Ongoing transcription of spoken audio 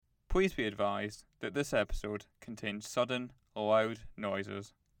Please be advised that this episode contains sudden, loud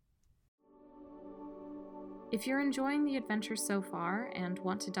noises. If you're enjoying the adventure so far and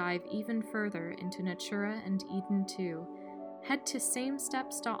want to dive even further into Natura and Eden 2, head to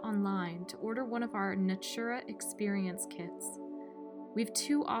samesteps.online to order one of our Natura Experience Kits. We've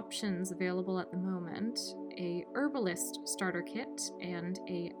two options available at the moment, a Herbalist Starter Kit and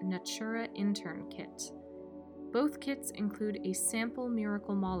a Natura Intern Kit. Both kits include a sample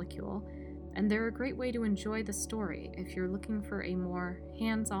miracle molecule, and they're a great way to enjoy the story if you're looking for a more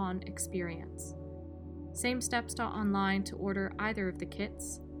hands-on experience. Samesteps.online to order either of the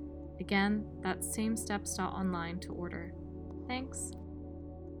kits. Again, that's samesteps.online to order. Thanks.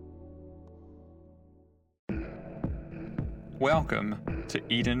 Welcome to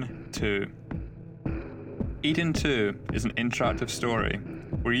Eden 2. Eden 2 is an interactive story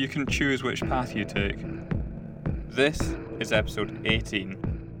where you can choose which path you take. This is episode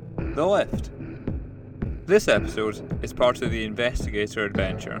 18, The Lift. This episode is part of the Investigator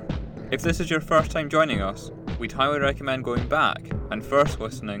adventure. If this is your first time joining us, we'd highly recommend going back and first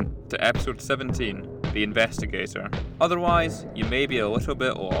listening to episode 17, The Investigator. Otherwise, you may be a little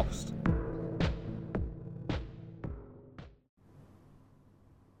bit lost.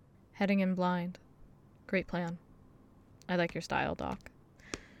 Heading in blind. Great plan. I like your style, Doc.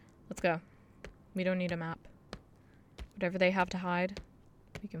 Let's go. We don't need a map. Whatever they have to hide,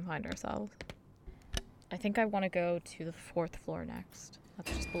 we can find ourselves. I think I want to go to the 4th floor next.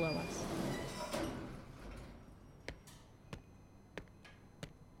 That's just below us.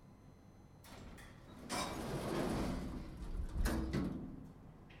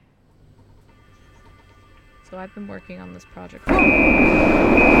 So I've been working on this project.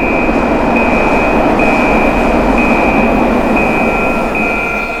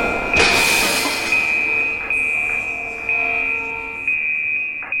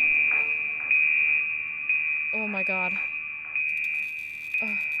 Oh my god.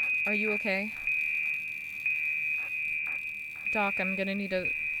 Are you okay? Doc, I'm gonna need a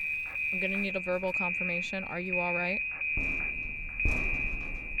verbal confirmation. Are you alright?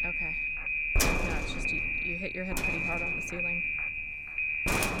 Okay. No, it's just you hit your head pretty hard on the ceiling.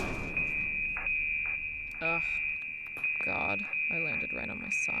 Ugh. God, I landed right on my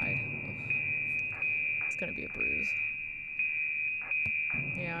side. Ugh. It's gonna be a bruise.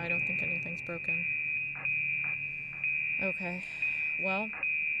 Yeah, I don't think anything's broken. Okay. Well,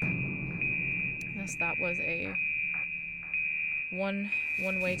 yes, that was a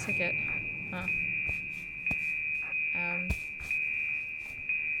one-way ticket, huh? I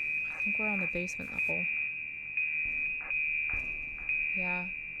think we're on the basement level. Yeah.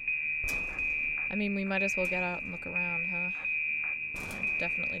 I mean, we might as well get out and look around, huh? I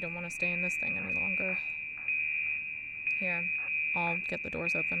definitely don't want to stay in this thing any longer. Here, I'll get the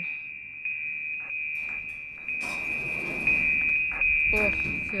doors open. Ugh,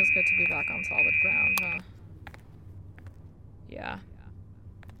 feels good to be back on solid ground, huh? Yeah.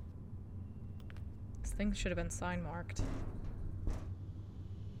 This thing should have been sign marked.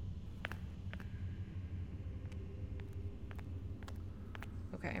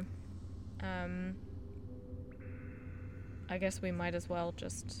 Okay. I guess we might as well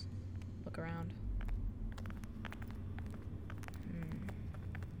just look around.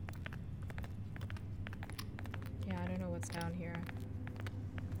 Yeah, I don't know what's down here.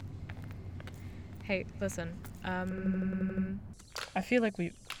 Hey, listen. I feel like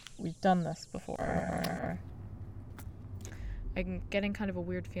we've done this before. I'm getting kind of a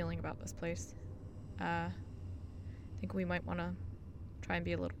weird feeling about this place. I think we might want to try and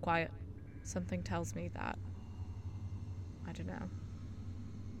be a little quiet. Something tells me that. I don't know.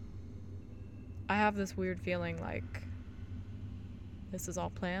 I have this weird feeling like this is all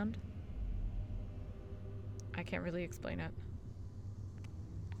planned. I can't really explain it.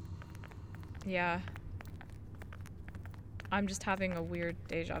 Yeah. I'm just having a weird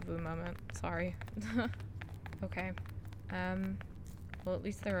deja vu moment. Sorry. Okay. Well, at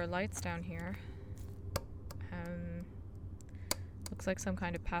least there are lights down here. Looks like some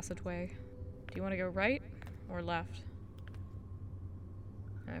kind of passageway. Do you want to go right or left?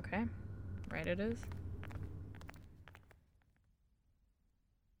 Okay. Right it is.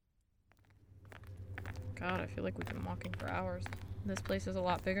 God, I feel like we've been walking for hours. This place is a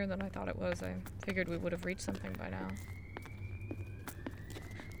lot bigger than I thought it was. I figured we would have reached something by now.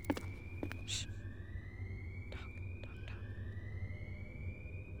 Shh. Talk. Do you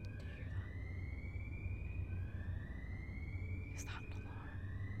hear that? Is that an alarm?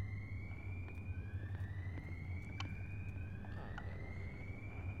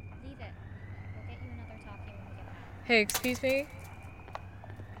 Leave it. We'll get you another talkie when we get back. Hey, excuse me?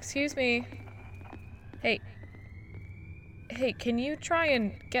 Excuse me. Hey. Hey, can you try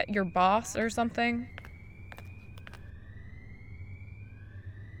and get your boss or something?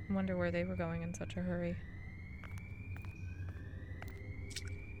 I wonder where they were going in such a hurry.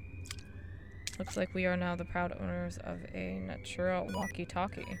 Looks like we are now the proud owners of a Natura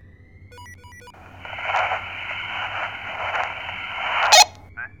walkie-talkie. This is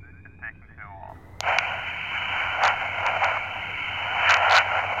taking too long.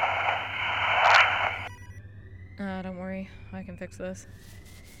 Don't worry, I can fix this.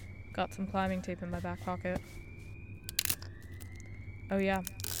 Got some climbing tape in my back pocket. Oh yeah,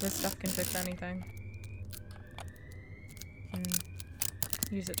 this stuff can fix anything.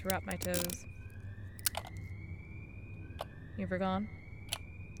 Use it to wrap my toes. You ever gone?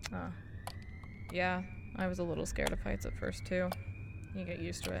 Yeah, I was a little scared of heights at first too. You get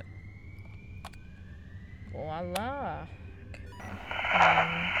used to it. Voila!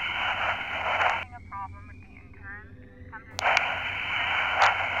 Okay.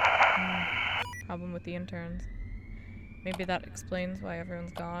 Problem with the interns. Maybe that explains why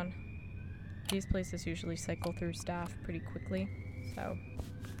everyone's gone. These places usually cycle through staff pretty quickly, so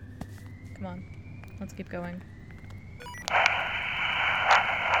come on, let's keep going.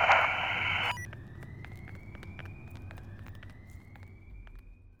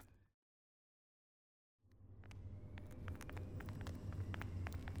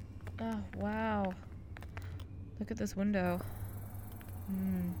 Oh, wow. Look at this window.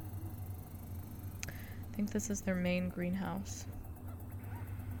 I think this is their main greenhouse.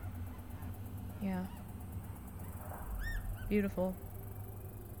 Yeah. Beautiful.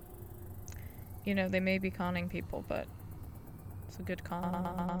 You know, they may be conning people, but it's a good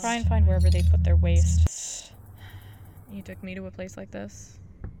con. Try and find wherever they put their waste. You took me to a place like this?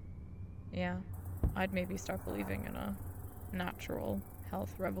 Yeah. I'd maybe start believing in a natural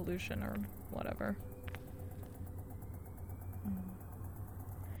health revolution or whatever.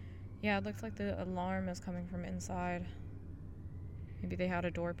 Yeah, it looks like the alarm is coming from inside. Maybe they had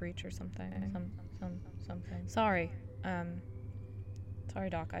a door breach or something. Something. Sorry. Sorry,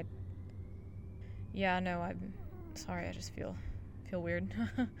 Doc. Yeah, no, I'm sorry. I just feel weird.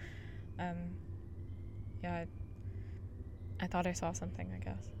 Yeah, I thought I saw something, I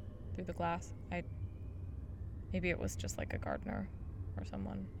guess, through the glass. Maybe it was just like a gardener or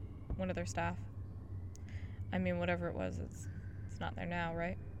someone, one of their staff. I mean, whatever it was, it's not there now,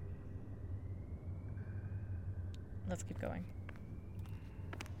 right? Let's keep going.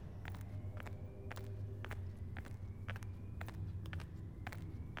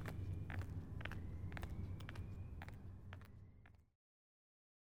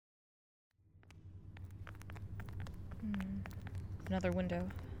 Another window.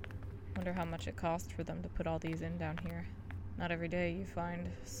 Wonder how much it cost for them to put all these in down here. Not every day you find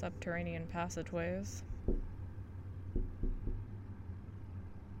subterranean passageways.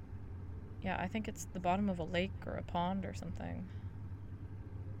 Yeah, I think it's the bottom of a lake or a pond or something.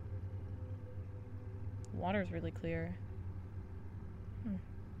 The water's really clear.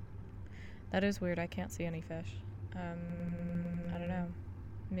 That is weird, I can't see any fish. I don't know.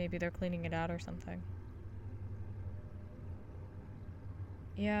 Maybe they're cleaning it out or something.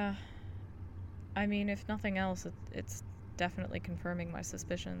 Yeah. I mean, if nothing else, it's definitely confirming my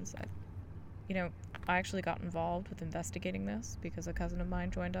suspicions. I actually got involved with investigating this because a cousin of mine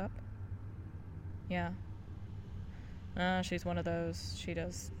joined up. Yeah. She's one of those. She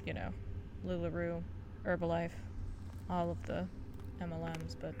does, LuLaRoe, Herbalife, all of the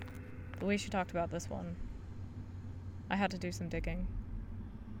MLMs, but the way she talked about this one, I had to do some digging.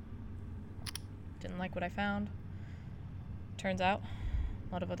 Didn't like what I found. Turns out,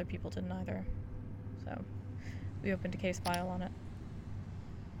 a lot of other people didn't either. So, we opened a case file on it.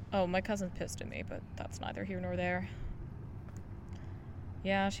 Oh, my cousin's pissed at me, but that's neither here nor there.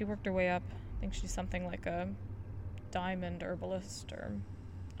 Yeah, she worked her way up. I think she's something like a diamond herbalist, or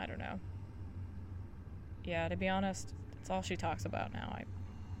I don't know. Yeah, to be honest, that's all she talks about now.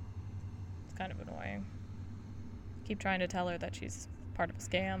 It's kind of annoying. Keep trying to tell her that she's part of a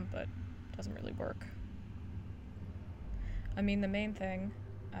scam, but it doesn't really work. I mean, the main thing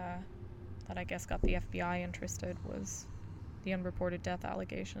that I guess got the FBI interested was the unreported death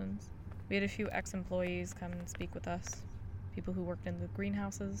allegations. We had a few ex-employees come and speak with us, people who worked in the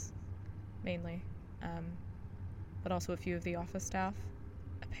greenhouses, mainly, but also a few of the office staff.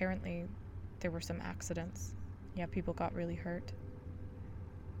 Apparently, there were some accidents. Yeah, people got really hurt.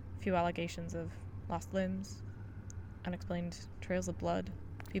 A few allegations of lost limbs, unexplained trails of blood,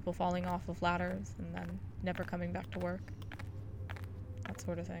 people falling off of ladders and then never coming back to work. That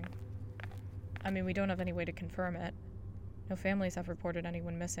sort of thing. I mean, we don't have any way to confirm it. No families have reported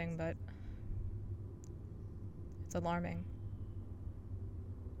anyone missing, but it's alarming.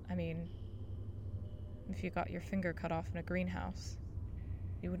 I mean, if you got your finger cut off in a greenhouse,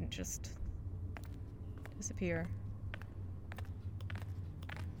 you wouldn't just disappear.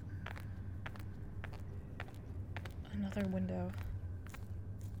 Another window.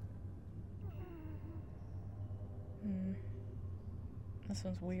 This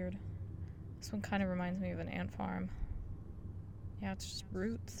one's weird. This one kind of reminds me of an ant farm. Yeah, it's just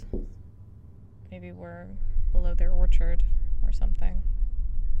roots. Maybe we're below their orchard or something.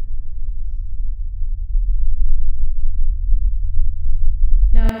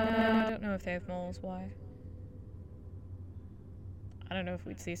 No, I don't know if they have moles. Why? I don't know if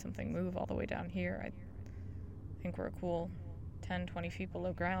we'd see something move all the way down here. I think we're a cool 10, 20 feet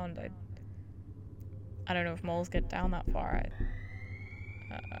below ground. I don't know if moles get down that far.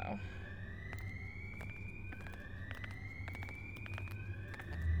 Uh-oh.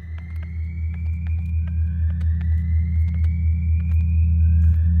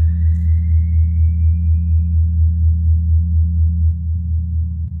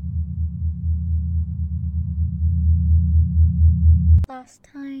 Last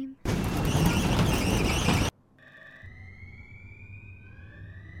time.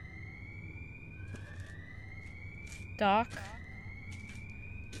 Doc?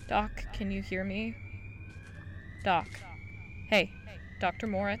 Doc, can you hear me? Doc. Hey, Dr.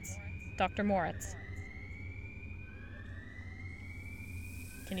 Moritz? Dr. Moritz.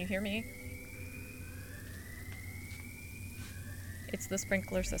 Can you hear me? It's the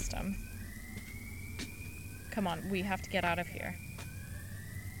sprinkler system. Come on, we have to get out of here.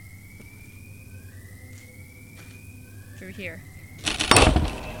 Through here.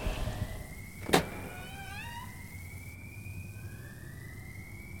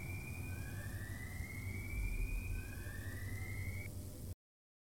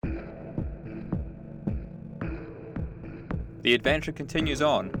 The adventure continues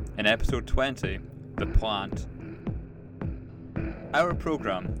on in episode 20, The Plant. Our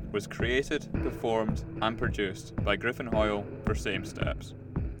programme was created, performed and produced by Griffin Hoyle for Same Steps.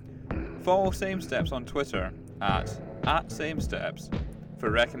 Follow Same Steps on Twitter at @SameSteps for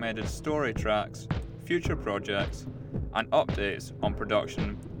recommended story tracks, future projects and updates on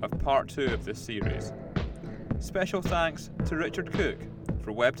production of part 2 of this series. Special thanks to Richard Cook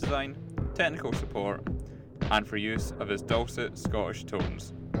for web design, technical support and for use of his dulcet Scottish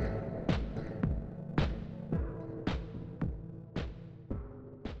tones.